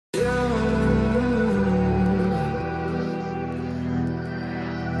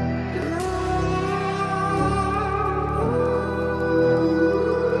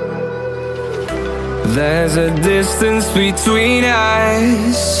There's a distance between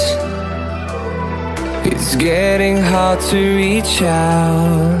us. It's getting hard to reach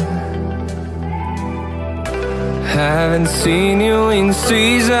out. Haven't seen you in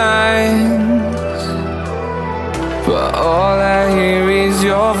seasons, but all I hear is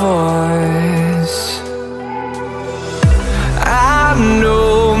your voice. I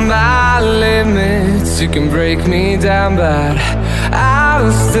know my limits, you can break me down, but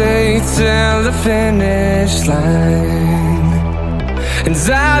I'll stay till the finish line. And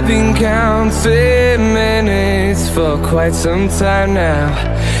I've been counting minutes for quite some time now,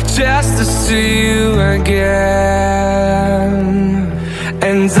 just to see you again.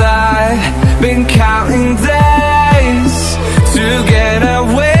 And I've been counting days to get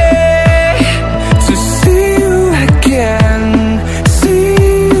away, to see you again, see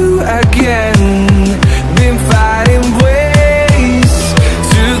you again. Been fighting ways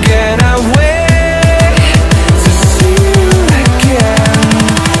to get away, to see you again,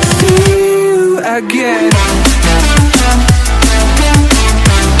 see you again.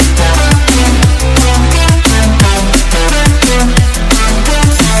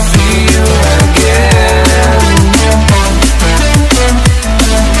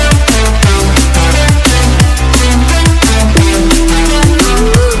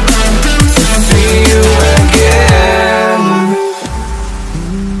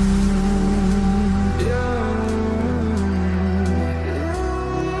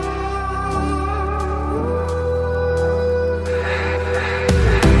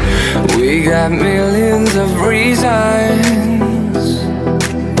 We got millions of reasons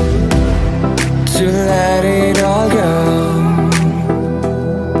to let it all go.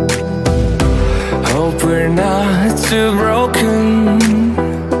 Hope we're not too broken.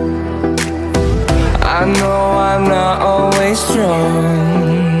 I know I'm not always strong,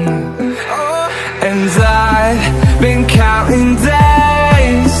 and I've been counting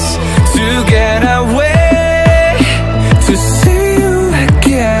days to get away, to see you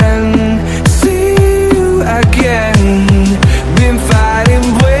again, see you again. Been fighting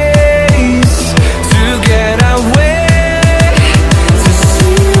ways to get away, to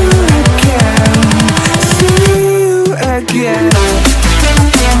see you again, see you again.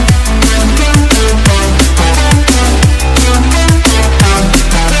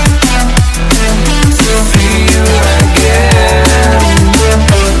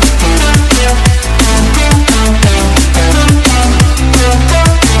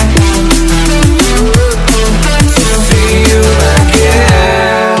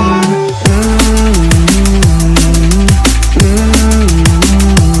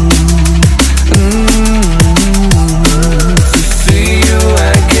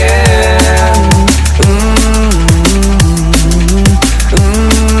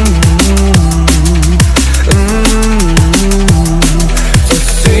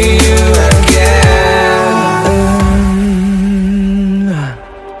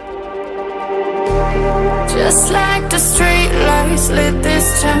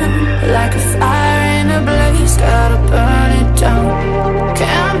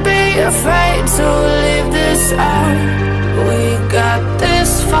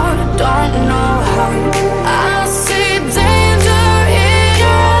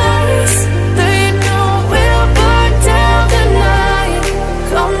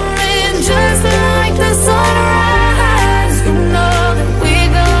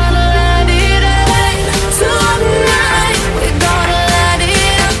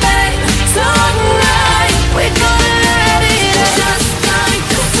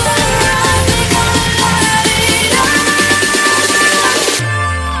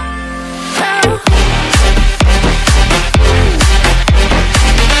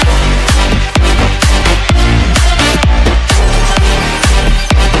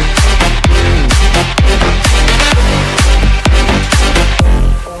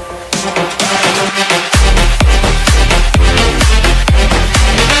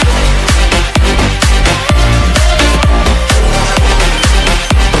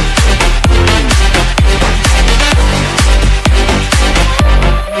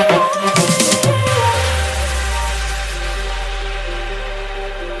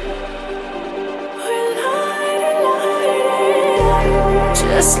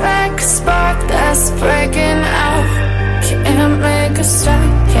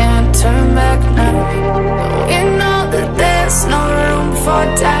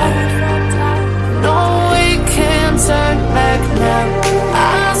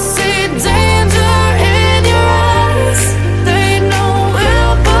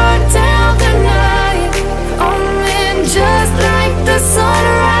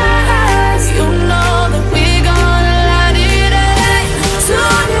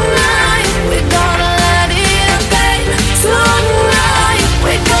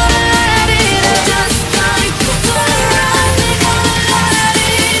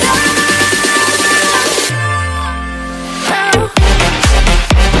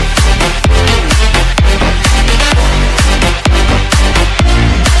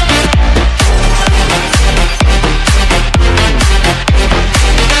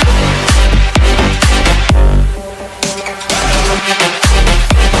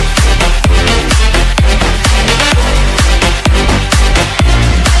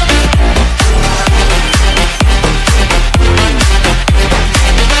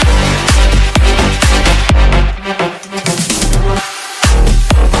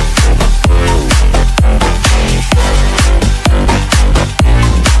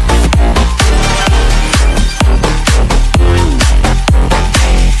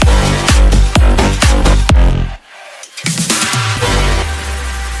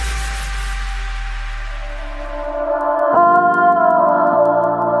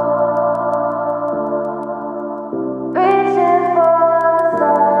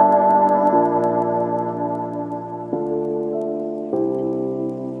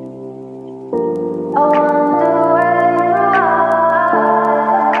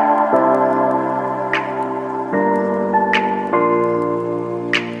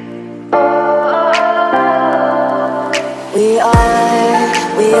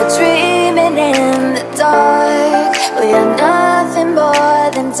 We are nothing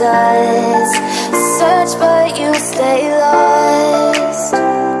more than dust. Search but you stay lost.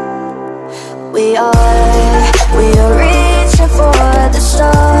 We are reaching for the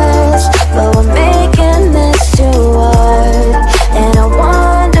stars, but we're making this too hard. And I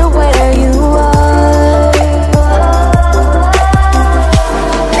wonder where you are.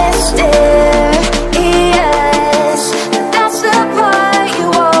 Mysterious, that's the part you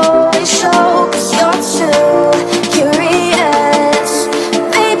always show. 'Cause you're too curious.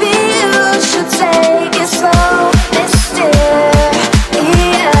 Maybe you should take it slow. Mysterious,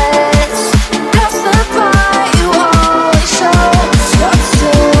 that's the part you always show. 'Cause you're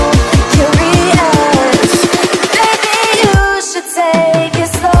too curious. Maybe you should take it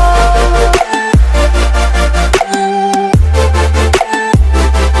slow.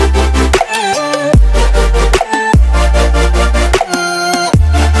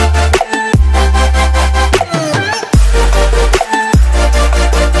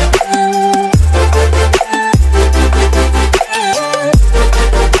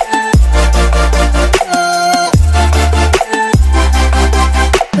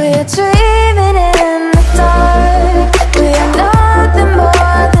 We're dreaming in the dark. We are nothing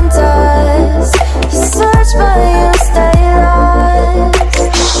more than dust. You search but you stay lost.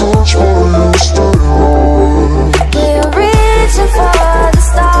 We are reaching for the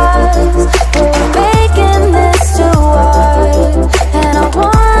stars, but we're making this too hard. And I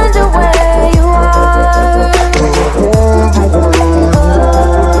wonder where you are.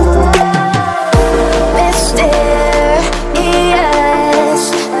 Mysterious,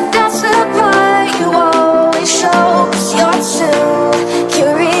 that's the part you always show. 'Cause you're too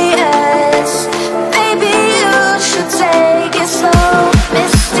curious. Maybe you should take it slow.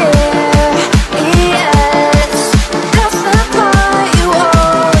 Mysterious, that's the part you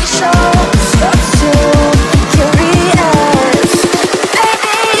always show. 'Cause you're too curious.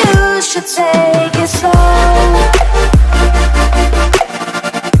 Maybe you should take it slow.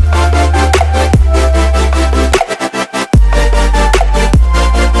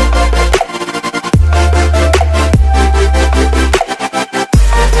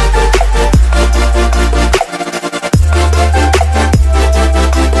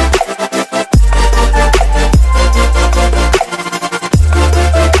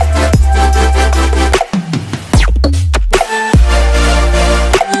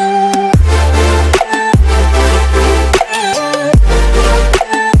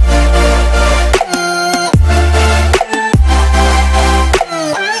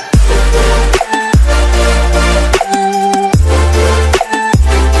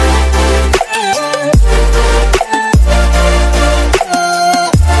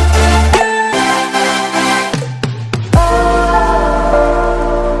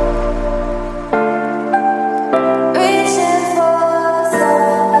 Reaching for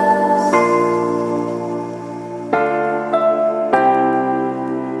stars.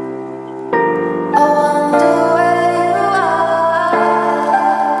 I wonder where you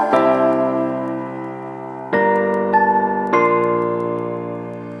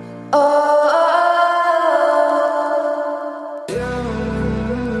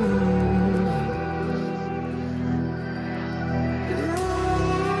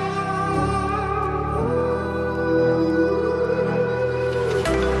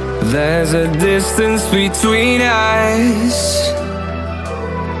There's a distance between us.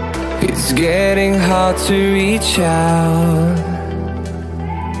 It's getting hard to reach out.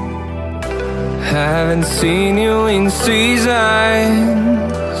 Haven't seen you in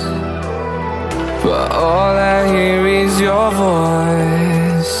seasons, but all I hear is your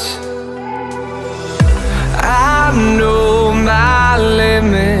voice. I know my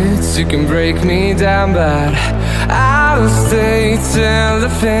limits. You can break me down, but I'll stay till the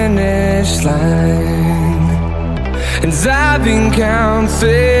finish line. And I've been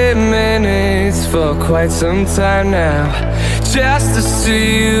counting minutes for quite some time now, just to see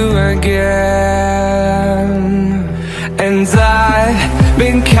you again. And I've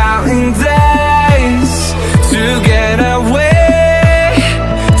been counting days to get away,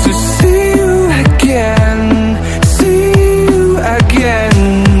 to see you again, see you again.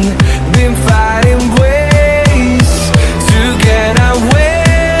 Been fighting ways to get away,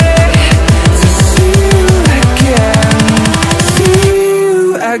 to see you again, see you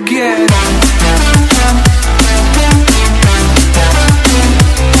again.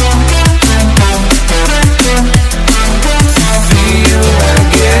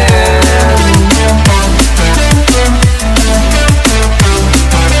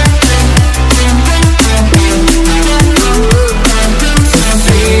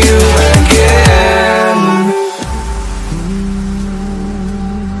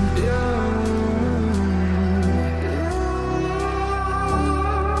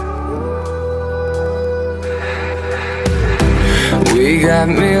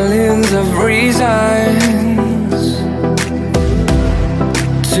 millions of reasons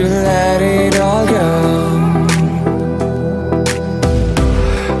to let it all go.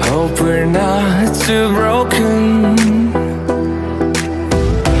 Hope we're not too broken.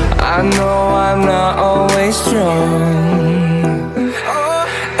 I know I'm not always strong,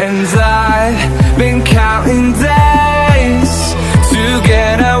 and I've been counting days to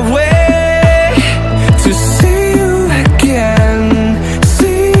get away, to see you again,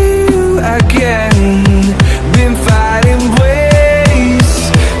 see you again. Been fighting ways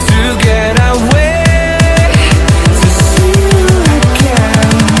to get away, to see you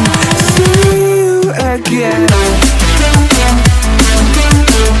again, see you again.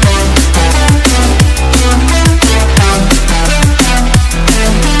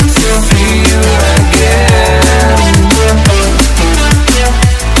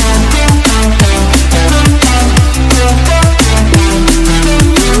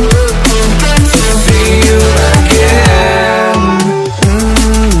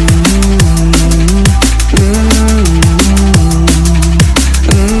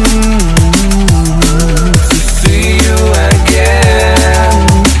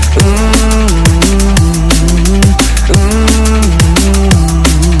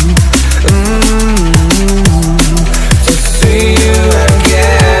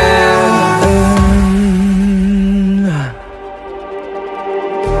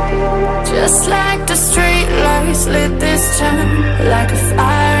 Just like the street lights lit this town, like a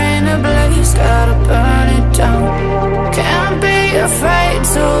fire in a blaze, gotta burn it down. Can't be afraid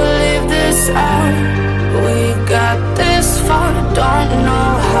to leave this out. We got this far, don't know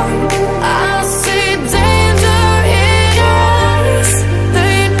how. I see danger in your eyes.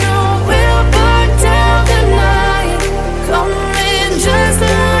 They know we'll burn down the night. Coming just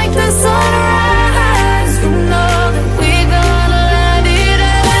like the sunrise. You know that we gonna let it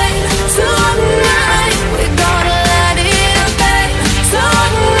rain. Tonight, we gonna let it rain.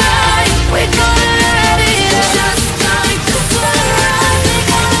 Tonight, we gonna let it rain. Just like the sunrise, we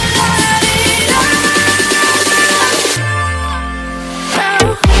gonna let it rain.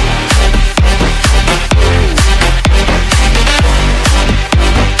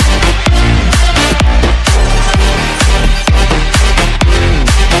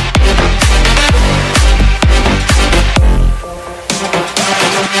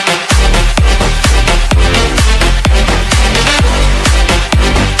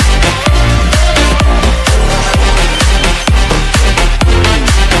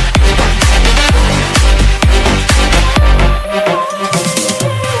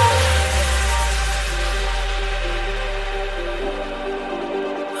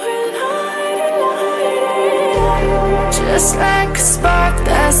 Just like a spark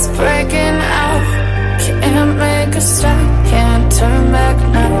that's breaking out. Can't make a stop, can't turn back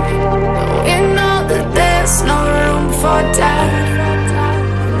now. We know that there's no room for doubt.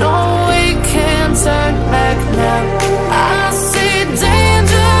 No, we can't turn back now. I see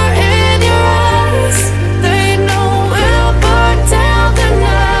danger in your eyes. They know we'll burn down the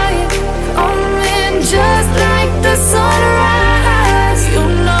night. Coming just like the sunrise. You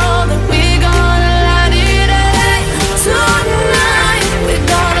know that we gonna let it rain. Tonight, we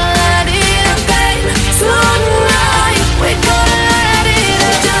gonna let it rain. Tonight, we gonna let it rain.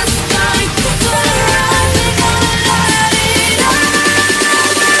 Just like the sunrise, we gonna let it rain.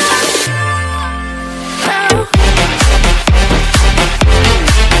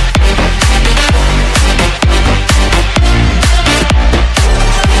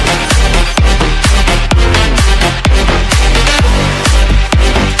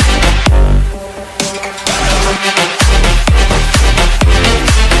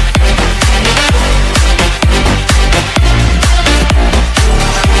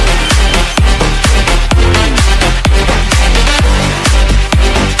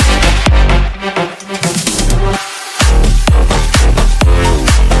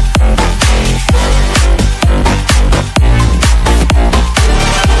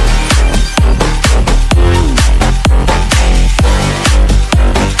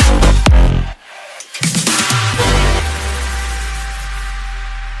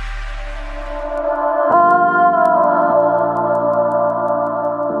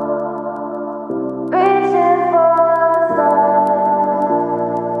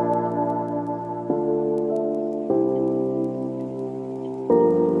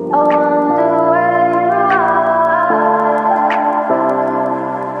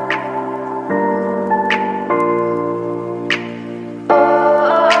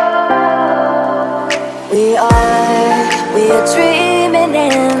 We are dreaming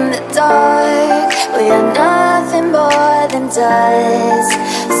in the dark. We are nothing more than dust.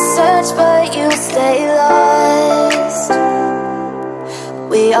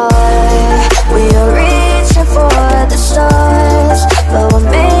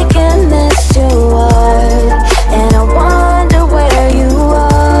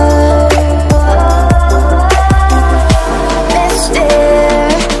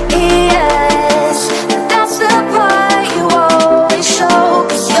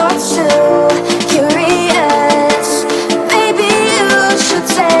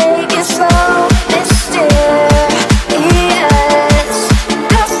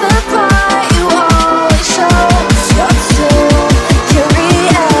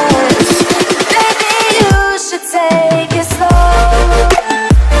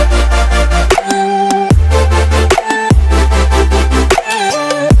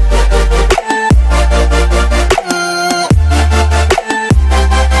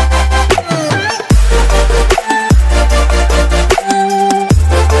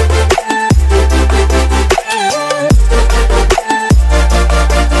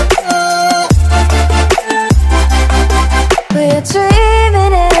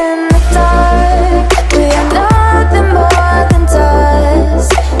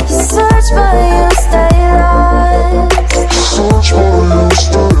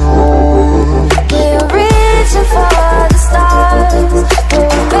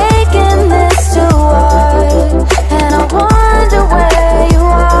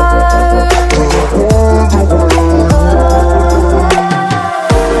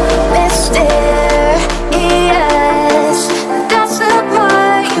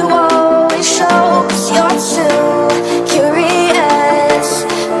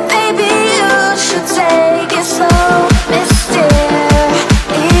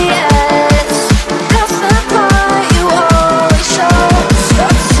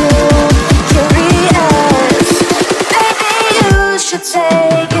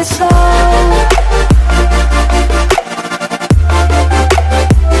 it slow.